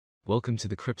Welcome to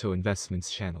the Crypto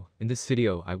Investments channel. In this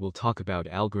video, I will talk about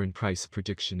Algorand price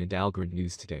prediction and Algorand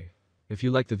news today. If you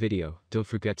like the video, don't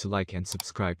forget to like and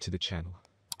subscribe to the channel.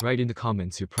 Write in the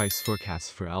comments your price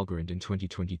forecast for Algorand in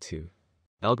 2022.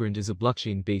 Algorand is a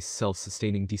blockchain-based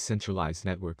self-sustaining decentralized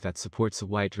network that supports a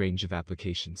wide range of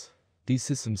applications. These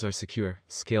systems are secure,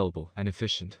 scalable, and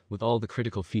efficient, with all the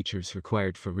critical features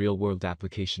required for real-world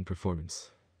application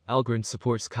performance. Algorand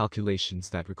supports calculations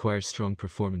that require strong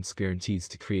performance guarantees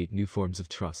to create new forms of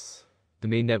trust. The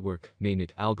main network,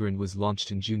 mainnet Algorand, was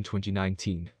launched in June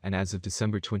 2019, and as of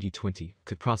December 2020,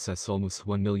 could process almost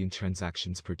 1 million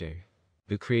transactions per day.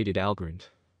 Who created Algorand?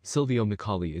 Silvio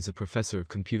Micali is a professor of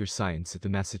computer science at the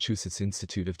Massachusetts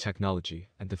Institute of Technology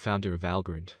and the founder of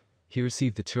Algorand. He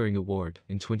received the Turing Award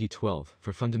in 2012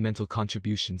 for fundamental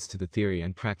contributions to the theory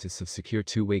and practice of secure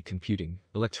two-way computing,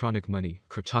 electronic money,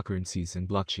 cryptocurrencies, and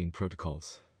blockchain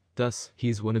protocols. Thus, he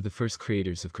is one of the first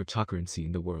creators of cryptocurrency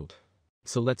in the world.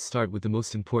 So let's start with the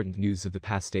most important news of the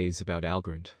past days about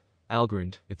Algorand.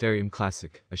 Algorand, Ethereum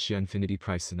Classic, a SHA Infinity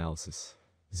price analysis.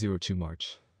 02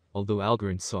 March. Although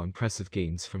Algorand saw impressive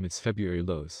gains from its February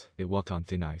lows, it walked on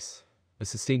thin ice. A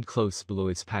sustained close below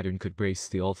its pattern could brace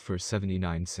the alt for a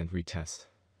 79-cent retest.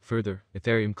 Further,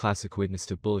 Ethereum Classic witnessed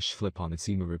a bullish flip on its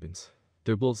EMA ribbons.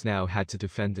 Their bulls now had to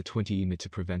defend the 20 EMA to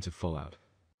prevent a fallout.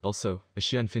 Also,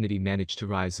 SHA Infinity managed to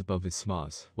rise above its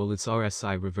SMAs, while its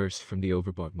RSI reversed from the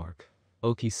overbought mark.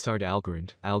 Oki starred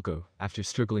Algorand, ALGO, after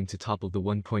struggling to topple the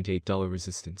 $1.8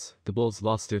 resistance. The bulls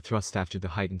lost their thrust after the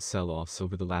heightened sell-offs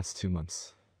over the last 2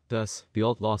 months. Thus, the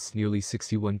alt lost nearly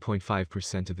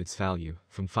 61.5% of its value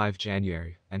from 5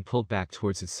 January and pulled back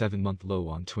towards its 7-month low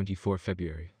on 24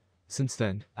 February. Since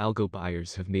then, ALGO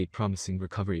buyers have made promising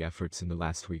recovery efforts in the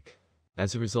last week.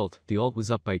 As a result, the alt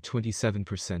was up by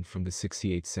 27% from the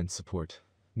 68-cent support.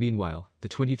 Meanwhile, the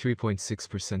 23.6%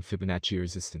 Fibonacci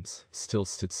resistance still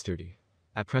stood sturdy.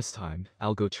 At press time,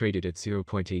 ALGO traded at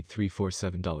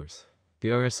 $0.8347. The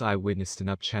RSI witnessed an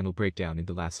up-channel breakdown in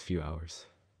the last few hours.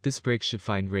 This break should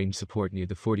find range support near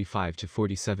the 45 to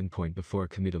 47 point before a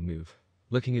committal move.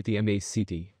 Looking at the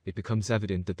MACD, it becomes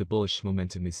evident that the bullish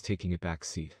momentum is taking a back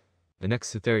seat. The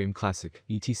next Ethereum Classic,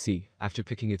 ETC, after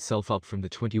picking itself up from the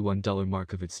 $21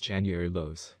 mark of its January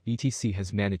lows, ETC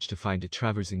has managed to find a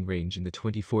traversing range in the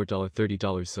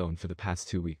 $24-$30 zone for the past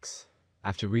 2 weeks.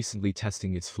 After recently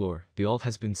testing its floor, the alt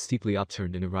has been steeply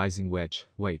upturned in a rising wedge,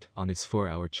 white, on its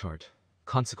 4-hour chart.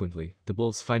 Consequently, the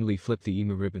bulls finally flipped the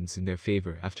EMA ribbons in their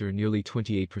favor after a nearly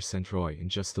 28% ROI in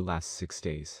just the last 6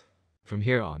 days. From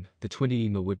here on, the 20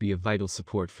 EMA would be a vital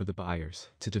support for the buyers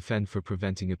to defend for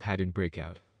preventing a pattern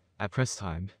breakout. At press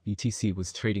time, ETC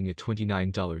was trading at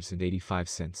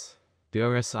 $29.85. The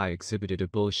RSI exhibited a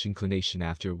bullish inclination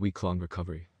after a week-long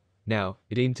recovery. Now,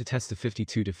 it aimed to test the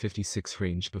 52 to 56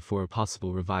 range before a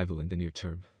possible revival in the near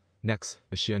term. Next,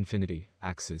 SHA Infinity,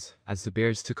 Axis. As the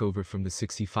bears took over from the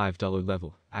 $65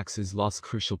 level, Axis lost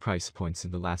crucial price points in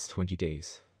the last 20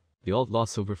 days. The alt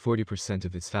lost over 40%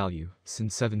 of its value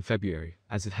since 7 February,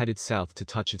 as it headed south to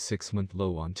touch its 6-month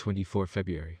low on 24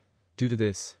 February. Due to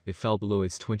this, it fell below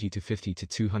its 20 to 50 to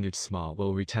 200 SMA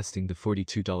while retesting the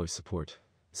 $42 support.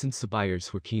 Since the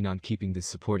buyers were keen on keeping this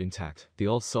support intact, the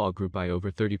alt saw grew by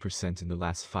over 30% in the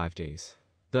last 5 days.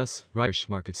 Thus, Irish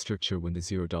market structure when the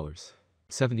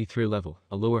 $0.73 level,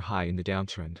 a lower high in the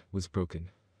downtrend, was broken.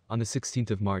 On the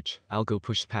 16th of March, ALGO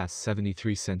pushed past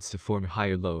 73 cents to form a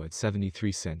higher low at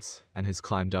 73 cents, and has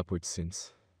climbed upwards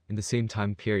since. In the same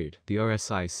time period, the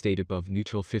RSI stayed above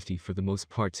neutral 50 for the most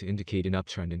part to indicate an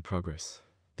uptrend in progress.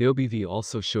 The OBV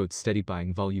also showed steady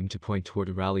buying volume to point toward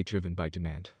a rally driven by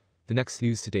demand. The next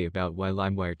news today about why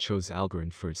LimeWire chose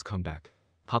Algorand for its comeback.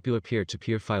 Popular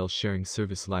peer-to-peer file sharing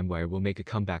service LimeWire will make a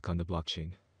comeback on the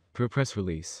blockchain. Per press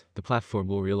release, the platform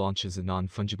will relaunch as a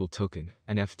non-fungible token,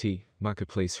 NFT,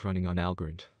 marketplace running on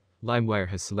Algorand. LimeWire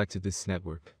has selected this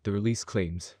network, the release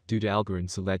claims, due to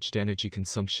Algorand's alleged energy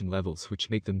consumption levels which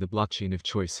make them the blockchain of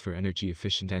choice for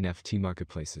energy-efficient NFT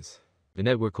marketplaces. The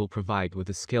network will provide with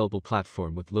a scalable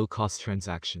platform with low-cost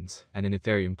transactions and an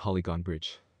Ethereum Polygon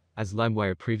bridge. As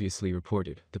LimeWire previously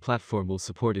reported, the platform will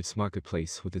support its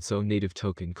marketplace with its own native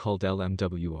token called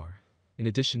LMWR. In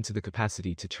addition to the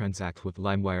capacity to transact with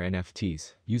LimeWire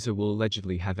NFTs, user will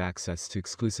allegedly have access to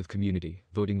exclusive community,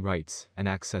 voting rights, and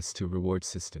access to a reward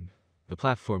system. The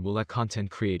platform will let content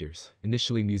creators,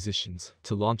 initially musicians,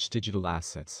 to launch digital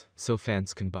assets, so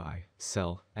fans can buy,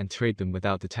 sell, and trade them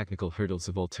without the technical hurdles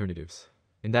of alternatives.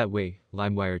 In that way,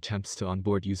 LimeWire attempts to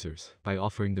onboard users by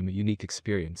offering them a unique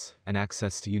experience and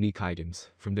access to unique items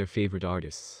from their favorite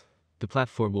artists. The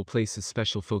platform will place a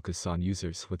special focus on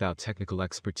users without technical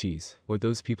expertise or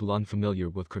those people unfamiliar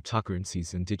with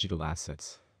cryptocurrencies and digital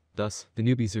assets. Thus, the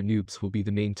newbies or noobs will be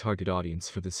the main target audience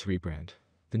for this rebrand.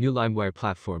 The new LimeWire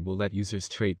platform will let users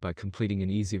trade by completing an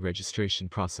easy registration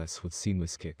process with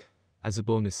seamless kick. As a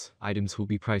bonus, items will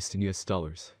be priced in US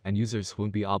dollars, and users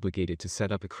won't be obligated to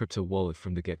set up a crypto wallet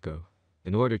from the get-go.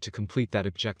 In order to complete that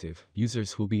objective,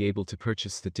 users will be able to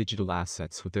purchase the digital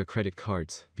assets with their credit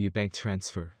cards, via bank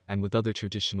transfer, and with other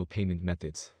traditional payment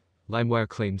methods. LimeWire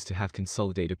claims to have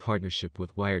consolidated a partnership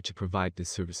with Wire to provide these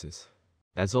services.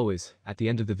 As always, at the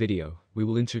end of the video, we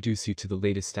will introduce you to the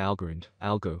latest Algorand,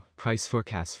 ALGO, price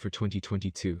forecasts for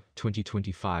 2022,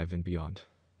 2025 and beyond.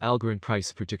 Algorand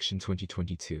Price Prediction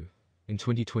 2022. In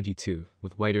 2022,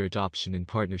 with wider adoption and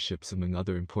partnerships among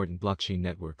other important blockchain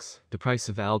networks, the price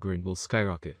of Algorand will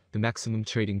skyrocket. The maximum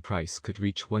trading price could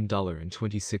reach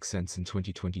 $1.26 in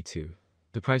 2022.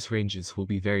 The price ranges will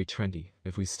be very trendy,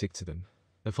 if we stick to them.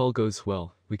 If all goes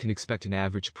well, we can expect an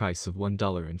average price of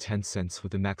 $1.10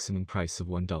 with a maximum price of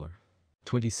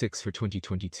 $1.26 for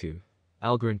 2022.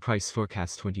 Algorand Price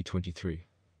Forecast 2023.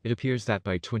 It appears that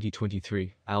by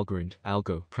 2023, Algorand,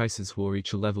 ALGO, prices will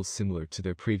reach a level similar to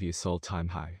their previous all-time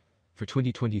high. For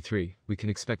 2023, we can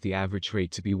expect the average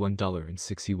rate to be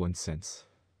 $1.61.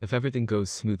 If everything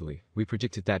goes smoothly, we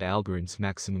predicted that Algorand's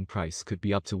maximum price could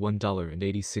be up to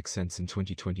 $1.86 in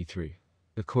 2023.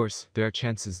 Of course, there are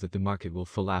chances that the market will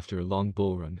fall after a long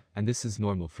bull run, and this is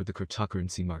normal for the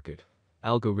cryptocurrency market.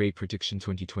 ALGO Rate Prediction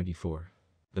 2024.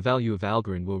 The value of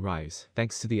Algorand will rise,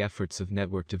 thanks to the efforts of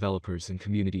network developers and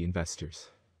community investors.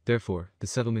 Therefore, the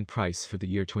settlement price for the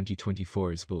year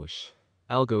 2024 is bullish.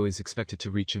 ALGO is expected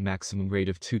to reach a maximum rate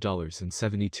of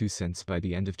 $2.72 by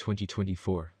the end of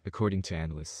 2024, according to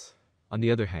analysts. On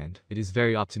the other hand, it is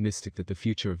very optimistic that the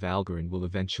future of Algorand will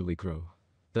eventually grow.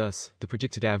 Thus, the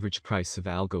predicted average price of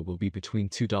ALGO will be between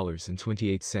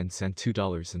 $2.28 and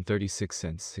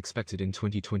 $2.36 expected in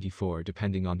 2024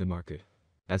 depending on the market.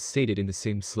 As stated in the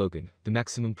same slogan, the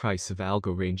maximum price of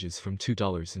ALGO ranges from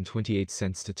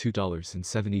 $2.28 to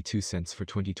 $2.72 for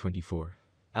 2024.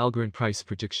 Algorand Price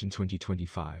Prediction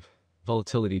 2025.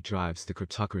 Volatility drives the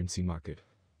cryptocurrency market.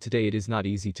 Today it is not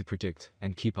easy to predict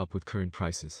and keep up with current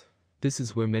prices. This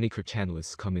is where many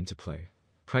cryptanalysts come into play.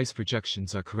 Price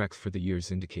projections are correct for the years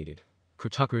indicated.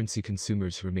 Cryptocurrency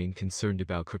consumers remain concerned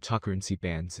about cryptocurrency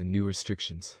bans and new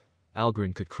restrictions.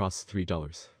 Algorand could cross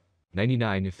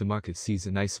 $3.99 if the market sees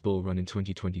a nice bull run in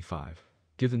 2025.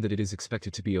 Given that it is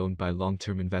expected to be owned by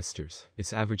long-term investors,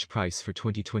 its average price for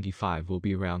 2025 will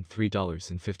be around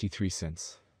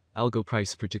 $3.53. ALGO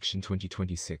Price Prediction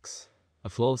 2026. A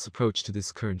flawless approach to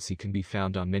this currency can be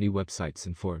found on many websites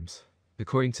and forums.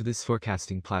 According to this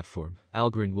forecasting platform,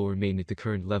 Algorand will remain at the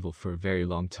current level for a very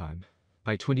long time.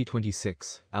 By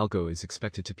 2026, ALGO is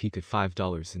expected to peak at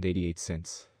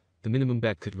 $5.88. The minimum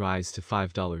bet could rise to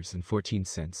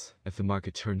 $5.14 if the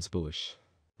market turns bullish.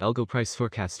 ALGO Price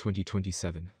Forecast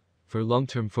 2027. For a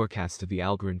long-term forecast of the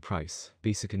Algorand price,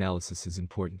 basic analysis is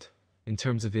important. In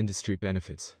terms of industry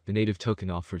benefits, the native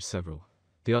token offers several.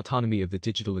 The autonomy of the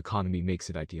digital economy makes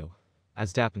it ideal.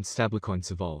 As dApp and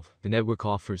stablecoins evolve, the network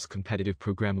offers competitive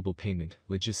programmable payment,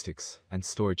 logistics, and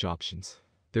storage options.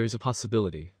 There is a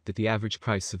possibility that the average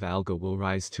price of ALGO will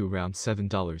rise to around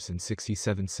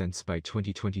 $7.67 by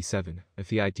 2027 if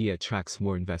the idea attracts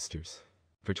more investors.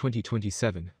 For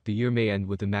 2027, the year may end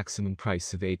with a maximum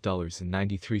price of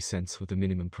 $8.93 with a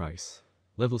minimum price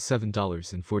level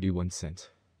 $7.41.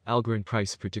 Algorand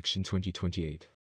Price Prediction 2028.